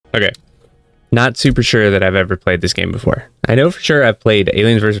Okay. Not super sure that I've ever played this game before. I know for sure I've played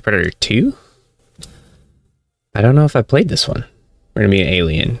Aliens vs. Predator 2. I don't know if I played this one. We're gonna be an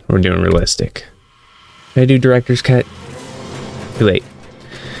alien. We're doing realistic. Can I do director's cut? Too late.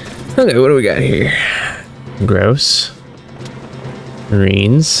 Okay, what do we got here? Gross.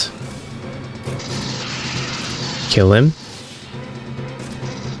 Marines. Kill him.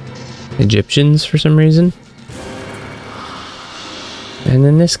 Egyptians for some reason. And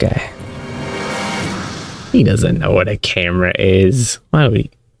then this guy. He doesn't know what a camera is. Why would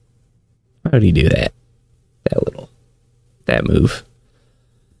he do that? That move.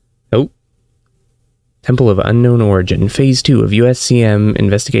 Oh. Temple of Unknown Origin. Phase 2 of USCM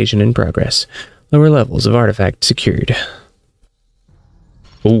investigation in progress. Lower levels of artifact secured.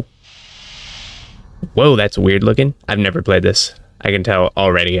 Oh. Whoa, that's weird looking. I've never played this. I can tell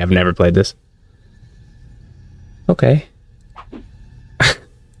already I've never played this. Okay.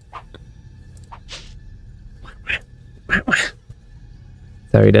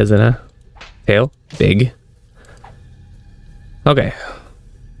 So he does it, huh? Tail? Big. Okay.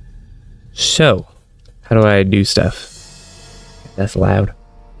 So, how do I do stuff? That's loud.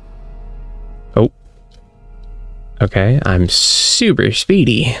 Oh. Okay, I'm super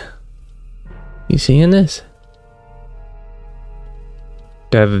speedy. You seeing this?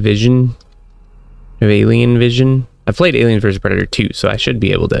 Do I have a vision? Do I have alien vision? I've played Aliens vs. Predator 2, so I should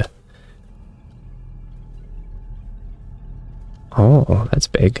be able to... Oh, that's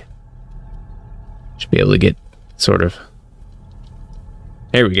big. Should be able to get sort of...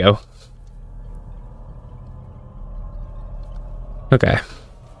 There we go. Okay.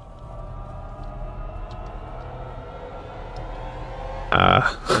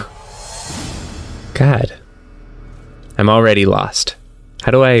 God. I'm already lost.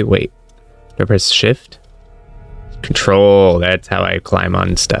 How do I... Wait. Do I press shift? Control. That's how I climb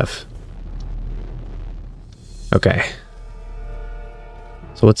on stuff. Okay.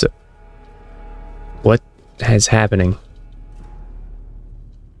 So what's it? What is happening?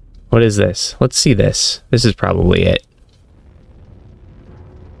 What is this? Let's see this. This is probably it.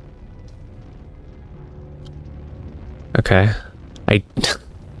 Okay. I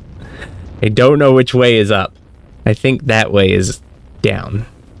don't know which way is up. I think that way is down.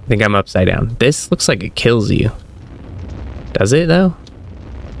 I think I'm upside down. This looks like it kills you. Does it though?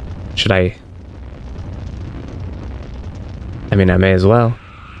 Should I? I mean, I may as well.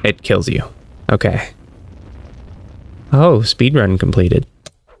 It kills you. Okay. Oh, speedrun completed.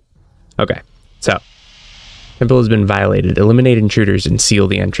 Okay, so. Temple has been violated. Eliminate intruders and seal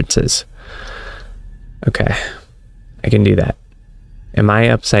the entrances. Okay. I can do that. Am I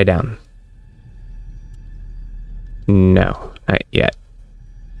upside down? No, not yet.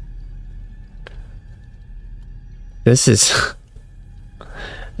 This is...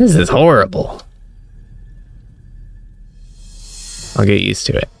 This is horrible. I'll get used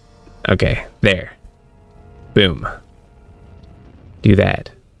to it. Okay, there. Boom. Do that.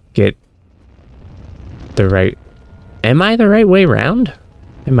 Get the right... Am I the right way around?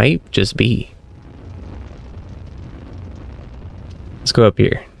 It might just be. Let's go up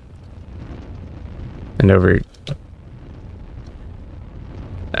here. And over...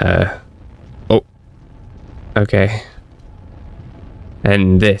 Oh. Okay.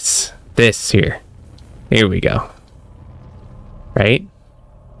 And this. This here. Here we go. Right?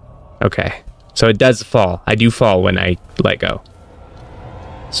 Okay. So it does fall. I do fall when I let go.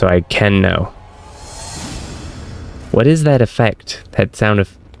 So I can know. What is that effect? That sound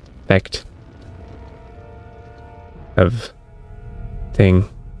effect of thing.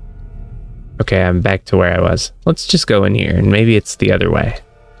 Okay, I'm back to where I was. Let's just go in here and maybe it's the other way.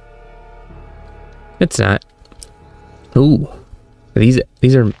 It's not. Ooh. These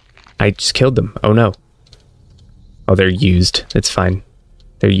are... I just killed them. Oh no. Oh, they're used. It's fine.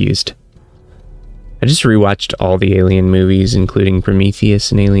 They're used. I just rewatched all the Alien movies, including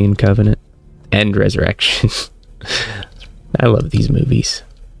Prometheus and Alien Covenant. And Resurrection. I love these movies.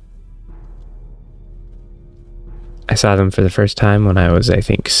 I saw them for the first time when I was, I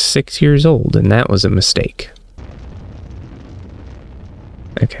think, 6 years old, and that was a mistake.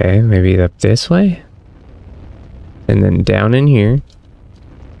 Okay, maybe up this way? And then down in here.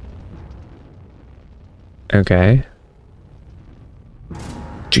 Okay.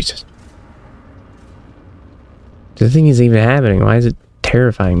 Jesus. The thing is even happening. Why is it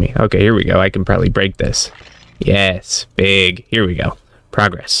terrifying me? Okay, here we go. I can probably break this. Yes, big. Here we go.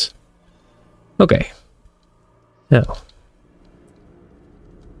 Progress. Okay. No.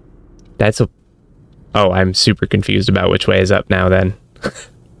 That's a... Oh, I'm super confused about which way is up now then.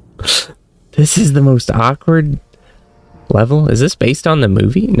 This is the most awkward level? Is this based on the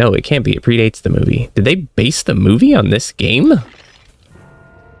movie? No, it can't be. It predates the movie. Did they base the movie on this game?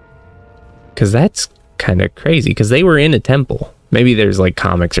 Because that's kind of crazy. Because they were in a temple. Maybe there's like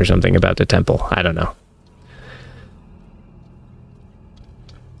comics or something about the temple. I don't know.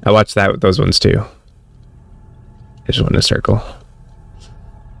 I watched those ones too. I just want to circle.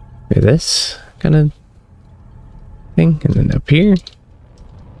 Maybe this kind of thing. And then up here.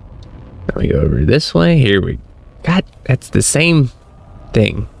 Then we go over this way. Here we... God, that's the same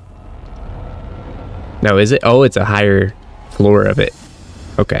thing. No, is it? Oh, it's a higher floor of it.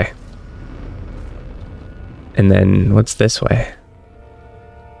 Okay. And then what's this way?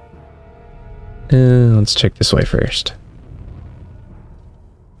 Let's check this way first.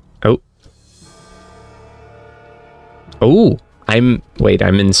 Oh. Oh, wait,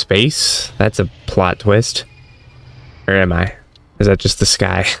 I'm in space? That's a plot twist. Or am I? Is that just the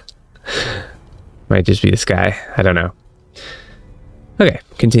sky? Might just be the sky. I don't know. Okay,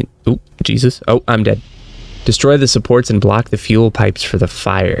 continue. Oh, Jesus. Oh, I'm dead. Destroy the supports and block the fuel pipes for the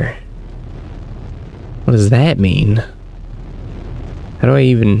fire. What does that mean? How do I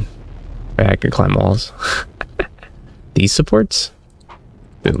even... Wait, I can climb walls. These supports?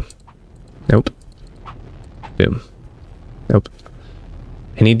 Boom. Nope. Boom. Nope.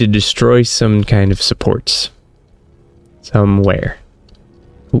 I need to destroy some kind of supports. Somewhere.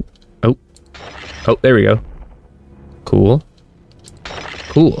 Ooh. Oh. Oh, there we go. Cool.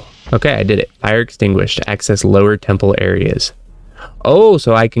 Cool. Okay, I did it. Fire extinguished. Access lower temple areas. Oh,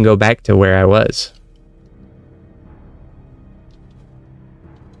 so I can go back to where I was.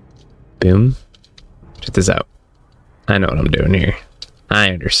 Boom. Check this out. I know what I'm doing here. I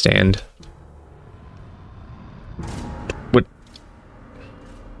understand. What?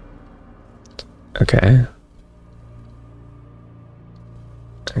 Okay.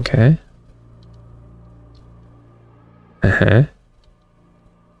 Okay. Uh-huh.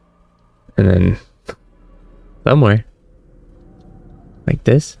 And then somewhere like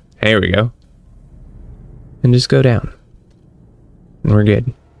this. There we go. And just go down. And we're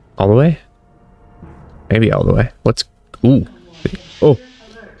good. All the way? Maybe all the way. Let's... Ooh. Oh.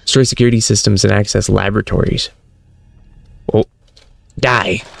 Destroy security systems and access laboratories. Oh.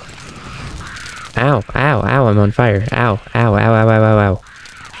 Die. Ow. Ow. Ow. I'm on fire. Ow. Ow. Ow. Ow. Ow. Ow. Ow.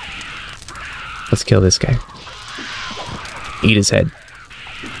 Let's kill this guy. Eat his head.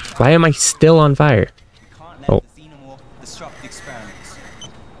 Why am I still on fire? Oh.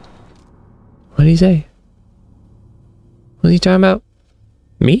 What did he say? What are you talking about?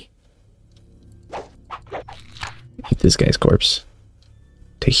 Me? Eat this guy's corpse.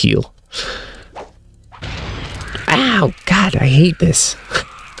 To heal. Ow! God, I hate this.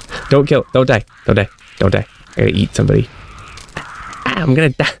 Don't kill. Don't die. Don't die. Don't die. I gotta eat somebody. Ah, I'm gonna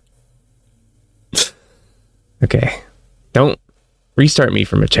die. Okay. Don't restart me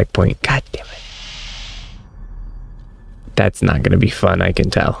from a checkpoint. God damn it. That's not gonna be fun, I can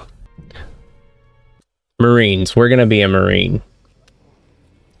tell. Marines. We're gonna be a Marine.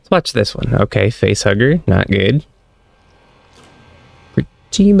 Let's watch this one. Okay, face hugger. Not good.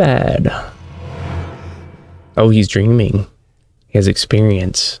 Pretty bad. Oh, he's dreaming. He has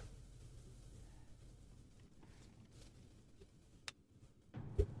experience.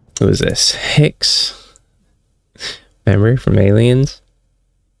 Who is this? Hicks. Remember from Aliens?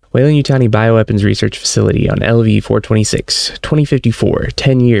 Weyland-Yutani Bioweapons Research Facility on LV-426, 2054,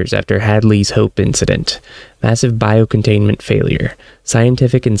 10 years after Hadley's Hope incident. Massive biocontainment failure.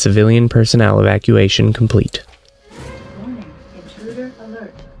 Scientific and civilian personnel evacuation complete. Warning, intruder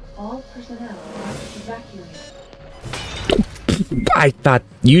alert. All personnel must evacuate. I thought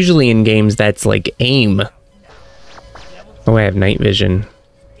usually in games that's like aim. Oh, I have night vision.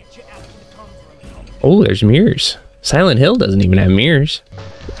 Oh, there's mirrors. Silent Hill doesn't even have mirrors.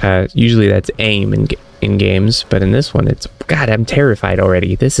 Usually that's aim in games, but in this one it's... God, I'm terrified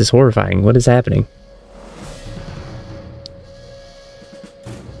already. This is horrifying. What is happening?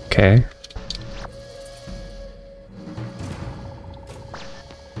 Okay.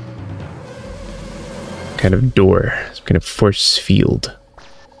 Kind of door. Some kind of force field.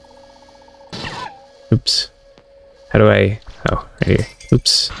 Oops. How do I... Oh, right here.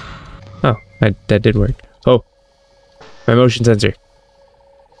 Oops. Oh, that did work. Oh. My motion sensor.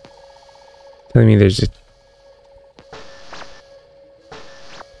 Telling me there's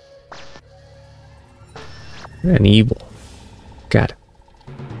an evil. God.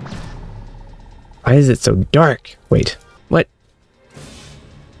 Why is it so dark? Wait. What?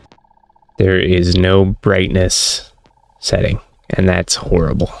 There is no brightness setting, and that's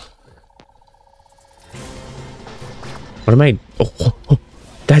horrible. What am I... Oh,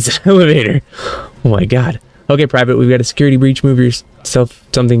 that's an elevator. Oh my God. Okay, Private, we've got a security breach. Move yourself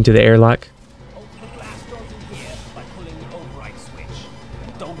something to the airlock. Open the blast doors in here by pulling the override switch.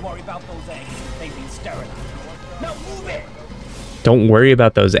 And don't worry about those eggs. They've been sterilized. Now move it! Don't worry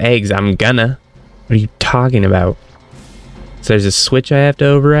about those eggs. I'm gonna. What are you talking about? So there's a switch I have to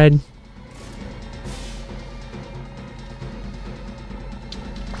override?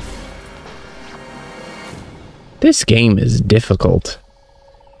 This game is difficult.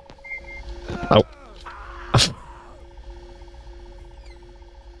 Oh.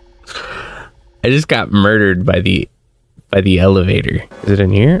 I just got murdered by the elevator. Is it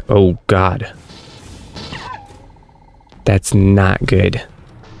in here? Oh god. That's not good.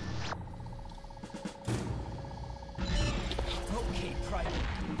 Okay, Private.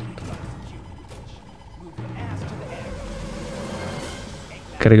 Move your ass to the air.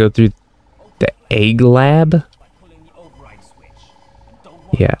 Gotta go through the egg lab? By pulling the override switch. And don't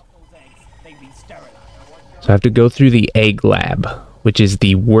worry Yeah. about those eggs. They've been sterilized. So I have to go through the egg lab, which is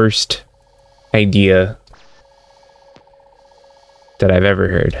the worst idea that I've ever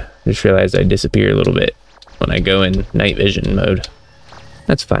heard. I just realized I disappear a little bit when I go in night vision mode.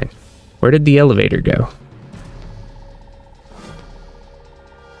 That's fine. Where did the elevator go?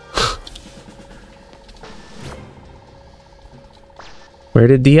 Where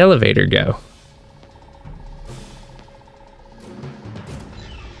did the elevator go?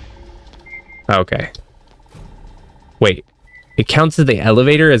 Okay. Wait. It counts as the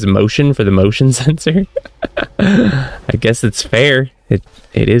elevator as motion for the motion sensor? I guess it's fair. It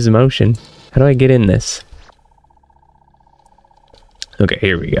is motion. How do I get in this? Okay,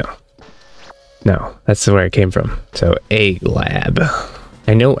 here we go. No, that's where it came from. So, egg lab.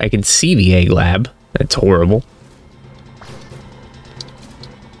 I know I can see the egg lab. That's horrible.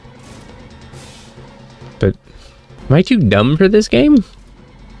 But, am I too dumb for this game?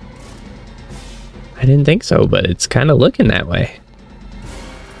 I didn't think so, but it's kind of looking that way.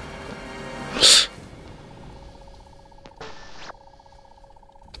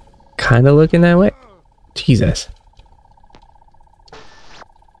 Kind of looking that way? Jesus.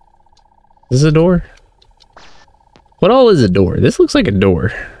 Is this a door? What all is a door? This looks like a door.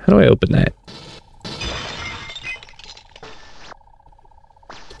 How do I open that?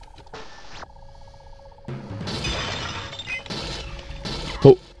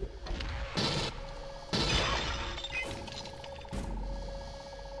 Oh.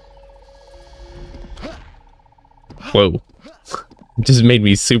 Whoa. It just made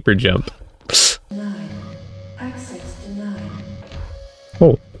me super jump. 9. Access denied.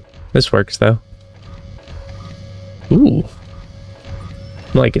 Oh, this works though. Ooh.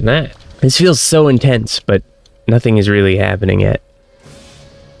 I'm liking that. This feels so intense, but nothing is really happening yet.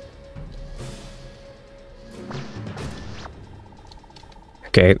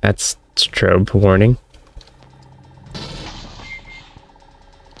 Okay, that's strobe warning.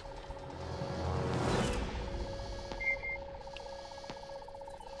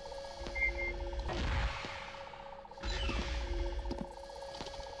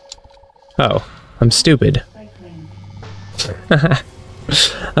 Oh, I'm stupid. Cycling.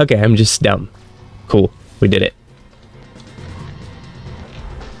 Okay, I'm just dumb. Cool, we did it.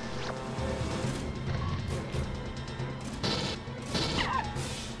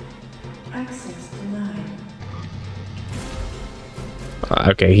 Access denied.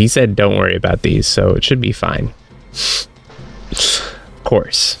 Okay, he said don't worry about these, so it should be fine. Of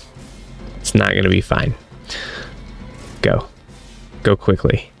course. It's not gonna be fine. Go. Go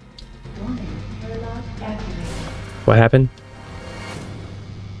quickly. Warning. Airlock activated. What happened?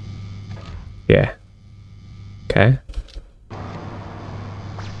 Yeah. Okay.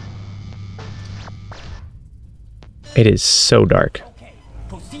 It is so dark. Okay,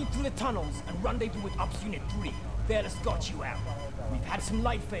 proceed through the tunnels and rendezvous with Ops Unit 3. They'll escort you out. We've had some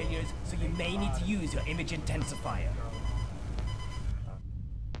light failures, so you may need to use your image intensifier.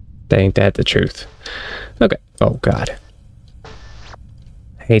 Ain't that the truth? Okay. Oh, God.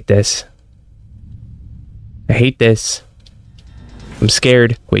 I hate this. I hate this. I'm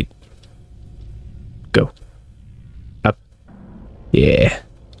scared. Wait. Go. Up. Yeah.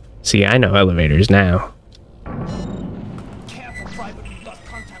 See, I know elevators now. Careful, Private, we've lost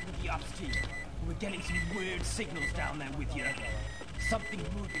contact with the Ops team. We're getting some weird signals down there with you. Something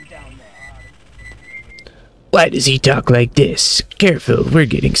moving down there. Why does he talk like this? Careful, we're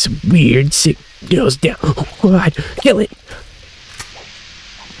getting some weird signals down. Oh, God, kill it.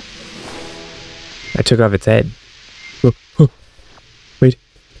 I took off its head. Oh, oh. Wait.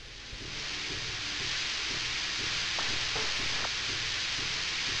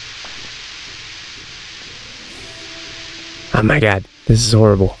 Oh my God, this is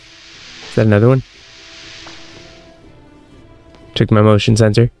horrible. Is that another one? Took my motion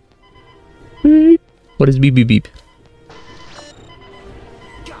sensor. Beep. What is beep beep beep?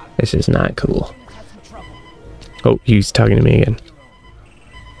 This is not cool. Oh, he's talking to me again.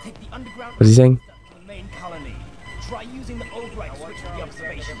 What's he saying? The main colony. Try using the override switch for the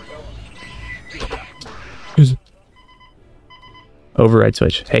observation. Override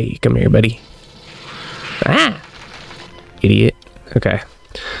switch. Hey, come here, buddy. Ah! Idiot. Okay.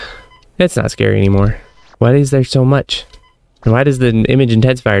 That's not scary anymore. Why is there so much? And why does the image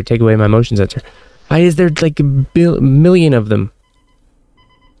intensifier take away my motion sensor? Why is there like a million of them?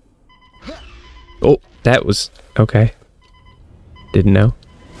 Oh, that was... okay. Didn't know.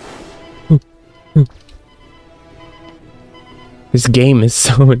 This game is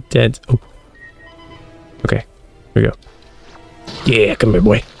so intense. Oh. Okay, here we go. Yeah, come here,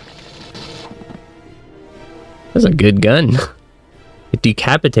 boy. That's a good gun. It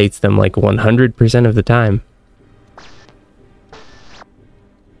decapitates them like 100% of the time.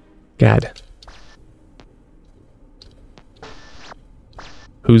 God.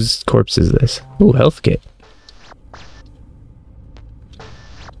 Whose corpse is this? Ooh, health kit.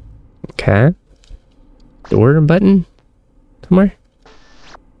 Okay. Door button? Somewhere?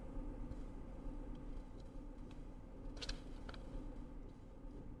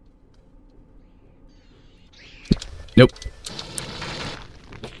 Nope.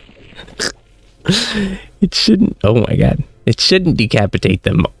 It shouldn't... oh my god. It shouldn't decapitate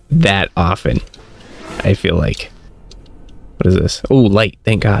them that often. I feel like. What is this? Oh, light.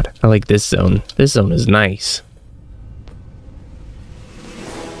 Thank god. I like this zone. This zone is nice.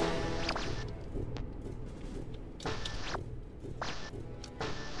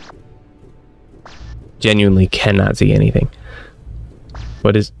 Genuinely cannot see anything.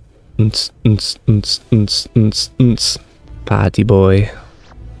 What is... Party boy.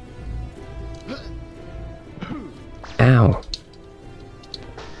 Ow.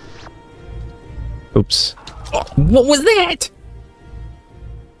 Oops. Oh, what was that?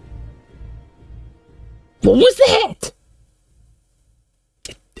 What was that?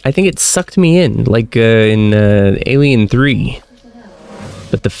 I think it sucked me in, like in Alien 3.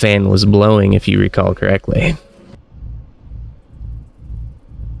 But the fan was blowing, if you recall correctly.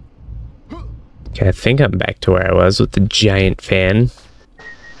 Okay, I think I'm back to where I was with the giant fan.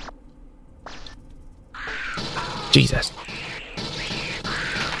 Jesus.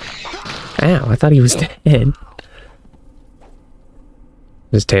 Ow, I thought he was dead.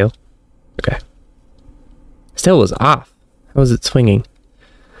 His tail? Okay. His tail was off. How was it swinging?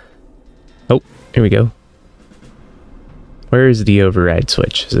 Oh, here we go. Where is the override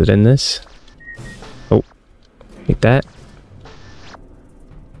switch? Is it in this? Oh, hate that.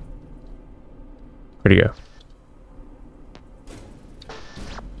 Where'd he go?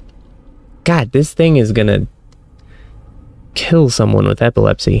 God, this thing is gonna kill someone with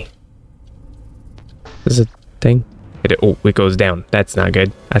epilepsy. This is a thing. Oh, it goes down. That's not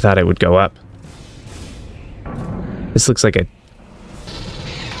good. I thought it would go up. This looks like a...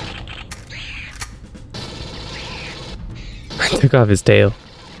 I took off his tail.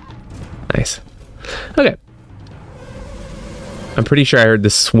 Nice. Okay. I'm pretty sure I heard the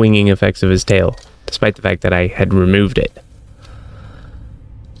swinging effects of his tail, despite the fact that I had removed it.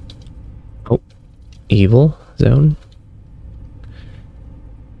 Oh. Evil zone.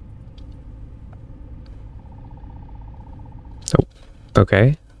 Oh.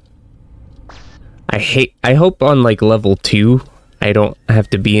 Okay. I hope on like level 2 I don't have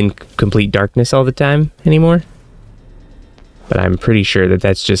to be in complete darkness all the time anymore. But I'm pretty sure that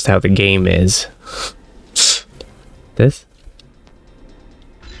that's just how the game is. This?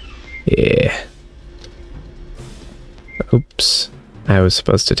 Yeah. Oops. I was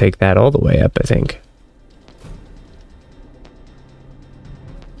supposed to take that all the way up, I think.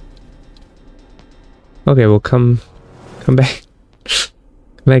 Okay, well come back.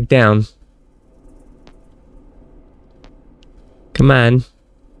 Come back down. Come on.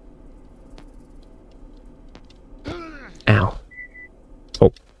 Ow.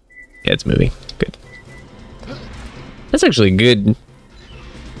 Oh. Yeah, it's moving. Good. That's actually a good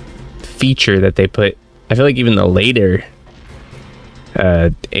feature that they put. I feel like even the later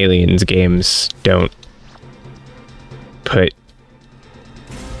Aliens games don't put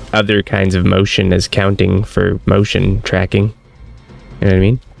other kinds of motion as counting for motion tracking. You know what I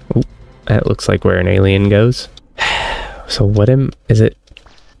mean? Oh, that looks like where an alien goes. So what does it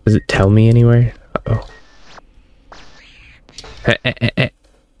tell me anywhere? Uh-oh.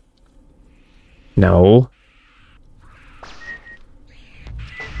 No.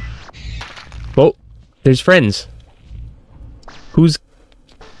 Oh, there's friends. Who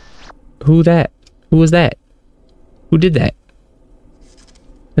that? Who was that? Who did that?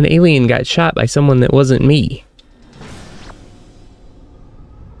 An alien got shot by someone that wasn't me.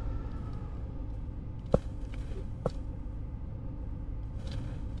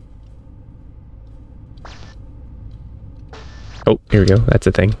 Oh, here we go. That's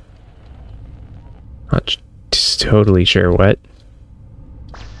a thing. Not just totally sure what.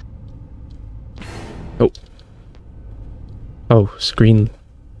 Oh. Oh, green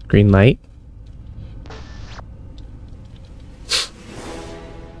light.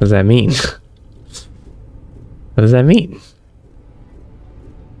 What does that mean? What does that mean?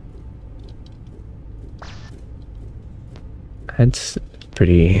 That's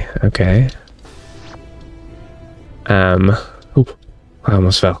pretty okay. Oop, I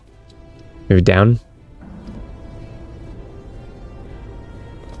almost fell. Move down.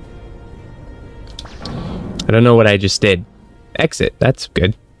 I don't know what I just did. Exit, that's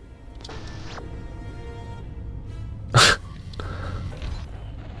good.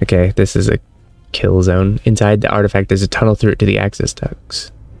 Okay, this is a kill zone. Inside the artifact, there's a tunnel through it to the access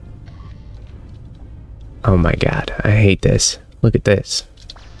ducts. Oh my god, I hate this. Look at this.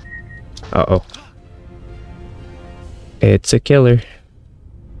 Uh-oh. It's a killer.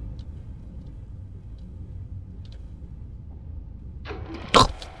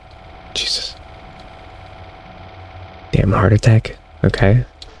 Jesus. Damn heart attack. Okay.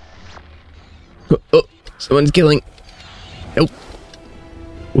 Oh, someone's killing. Nope.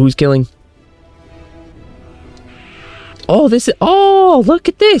 Who's killing? Oh, this is... Oh, look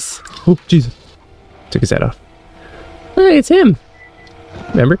at this. Oh, Jesus. Took his head off. Hey, it's him.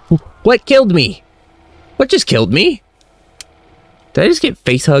 Remember? What killed me? What just killed me? Did I just get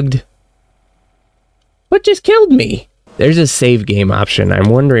face hugged? What just killed me? There's a save game option. I'm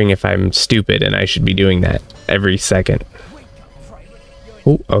wondering if I'm stupid and I should be doing that every second.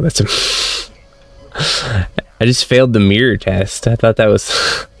 Oh, that's a... I just failed the mirror test. I thought that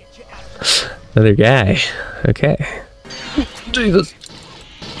was another guy. Okay. Jesus.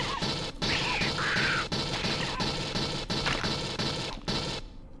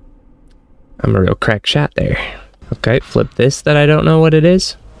 I'm a real crack shot there. Okay, flip this that I don't know what it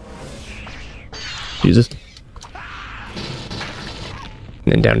is. Jesus.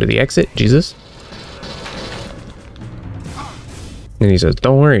 And then down to the exit. Jesus. And he says,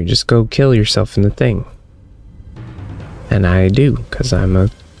 don't worry, just go kill yourself in the thing. And I do, because I'm a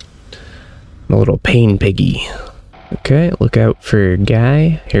little pain piggy. Okay, look out for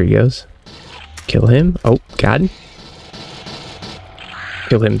guy. Here he goes. Kill him. Oh, God.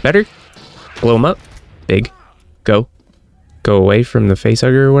 Kill him better. Blow him up. Big. Go. Go away from the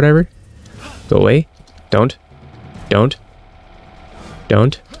facehugger or whatever. Go away. Don't. Don't.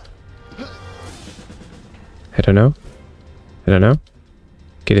 Don't. I don't know. I don't know.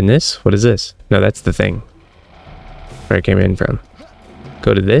 Get in this? What is this? No, that's the thing. Where I came in from.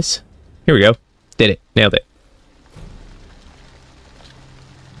 Go to this. Here we go. Did it. Nailed it.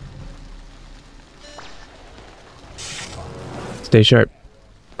 Stay sharp.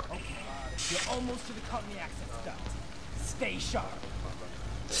 You're almost to the colony access duct. Stay sharp.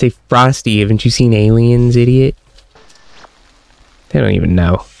 Say Frosty. Haven't you seen Aliens, idiot? They don't even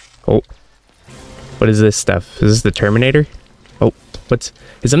know. Oh. What is this stuff? Is this the Terminator? Oh. What's...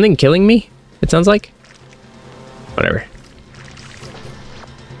 Is something killing me? It sounds like? Whatever.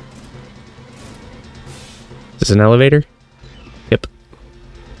 Is this an elevator? Yep.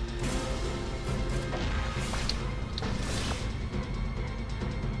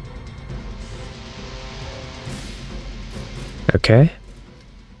 Okay.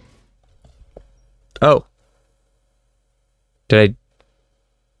 Oh. Did I...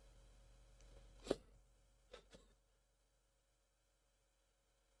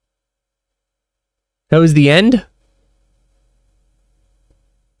 That was the end?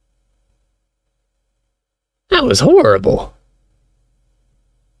 That was horrible.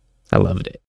 I loved it.